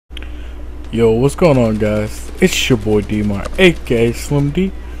Yo, what's going on, guys? It's your boy D-Mar, aka Slim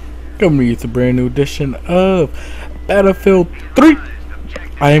D, coming to you with a brand new edition of Battlefield 3.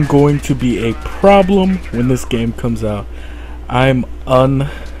 I am going to be a problem when this game comes out. I'm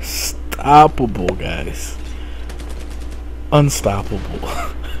unstoppable, guys. Unstoppable.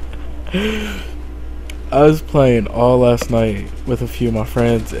 I was playing all last night with a few of my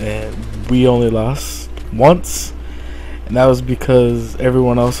friends, and we only lost once. And that was because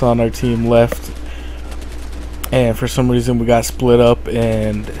everyone else on our team left, and for some reason we got split up,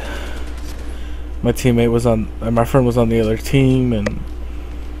 and my teammate was on, my friend was on the other team, and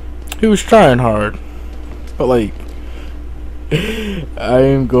he was trying hard, but like, I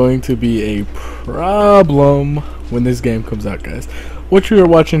am going to be a problem when this game comes out, guys. What you are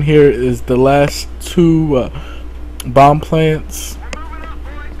watching here is the last two bomb plants.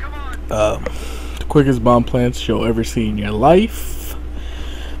 Quickest bomb plants you'll ever see in your life.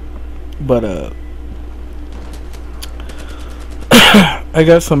 But I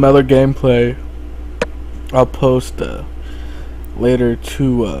got some other gameplay I'll post later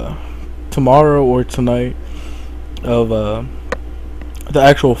to tomorrow or tonight of the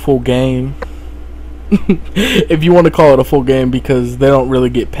actual full game. If you want to call it a full game, because they don't really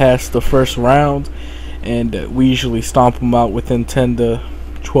get past the first round, and we usually stomp them out within 10 to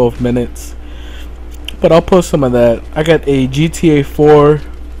 12 minutes. But I'll post some of that. I got a GTA 4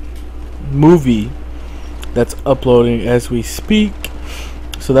 movie that's uploading as we speak,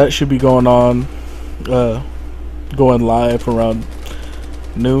 so that should be going on, going live around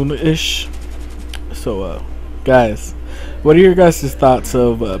noon-ish. So, guys, what are your guys' thoughts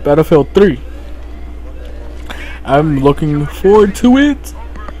of Battlefield 3? I'm looking forward to it.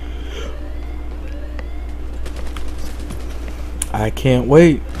 I can't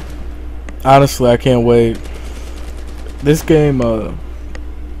wait. Honestly, I can't wait. This game, I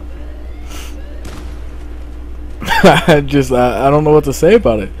don't know what to say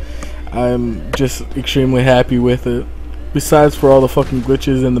about it. I'm just extremely happy with it. Besides for all the fucking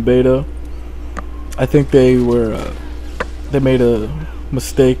glitches in the beta, I think they made a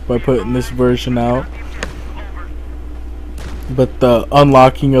mistake by putting this version out. But the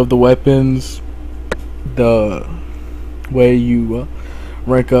unlocking of the weapons, the way you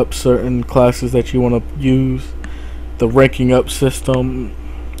rank up certain classes that you want to use, the ranking up system,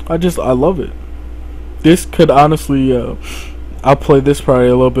 I love it. This could honestly, I'll play this probably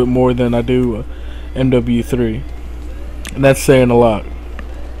a little bit more than I do MW3, and that's saying a lot.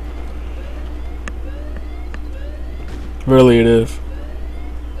 Really, it is.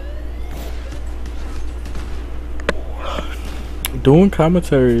 Doing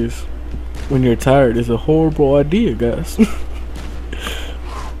commentaries when you're tired is a horrible idea, guys.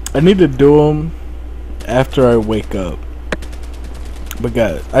 I need to do them after I wake up. But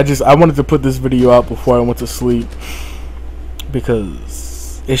guys, I wanted to put this video out before I went to sleep,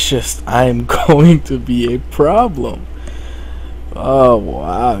 because it's just, I'm going to be a problem. Oh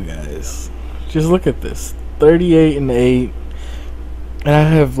wow, guys, just look at this, 38-8, and I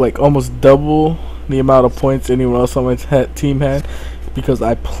have like almost double the amount of points anyone else on my team had, because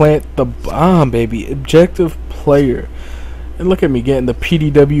I plant the bomb, baby. Objective player. And look at me getting the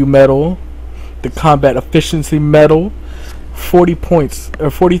PDW medal, the combat efficiency medal, 40 points or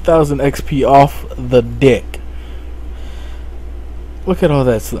 40,000 XP off the dick. Look at all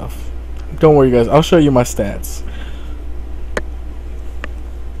that stuff. Don't worry, guys, I'll show you my stats.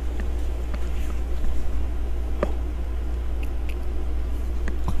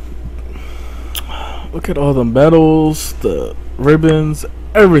 Look at all the medals, the ribbons,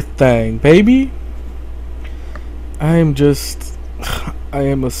 everything, baby. I am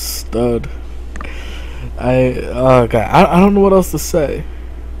a stud. God, I don't know what else to say.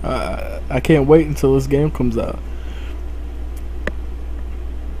 I can't wait until this game comes out.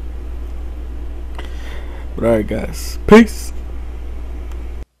 But alright, guys, peace.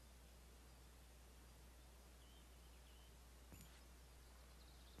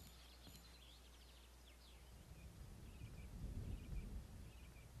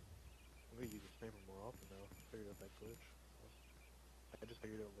 I'm gonna use the sniper more often now. I figured out that glitch. I just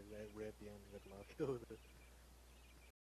figured out like that right at the end, you got the last kill with it.